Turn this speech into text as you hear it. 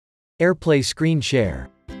AirPlay Screen Share.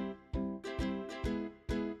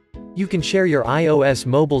 You can share your iOS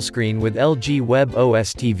mobile screen with LG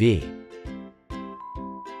WebOS TV.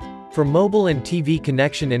 For mobile and TV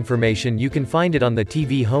connection information, you can find it on the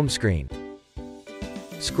TV home screen.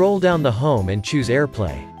 Scroll down the home and choose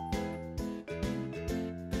AirPlay.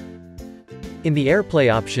 In the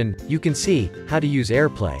AirPlay option, you can see how to use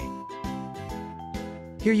AirPlay.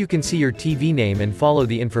 Here you can see your TV name and follow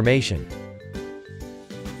the information.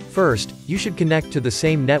 First, you should connect to the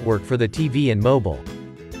same network for the TV and mobile.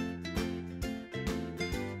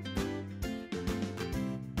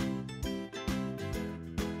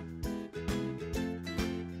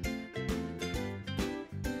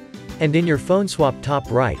 And in your phone swap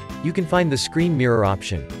top right, you can find the screen mirror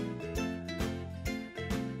option.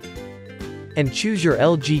 And choose your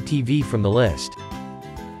LG TV from the list.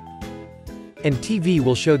 And TV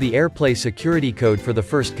will show the AirPlay security code for the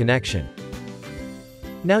first connection.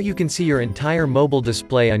 Now you can see your entire mobile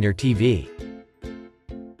display on your TV.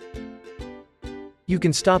 You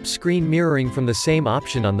can stop screen mirroring from the same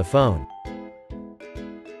option on the phone.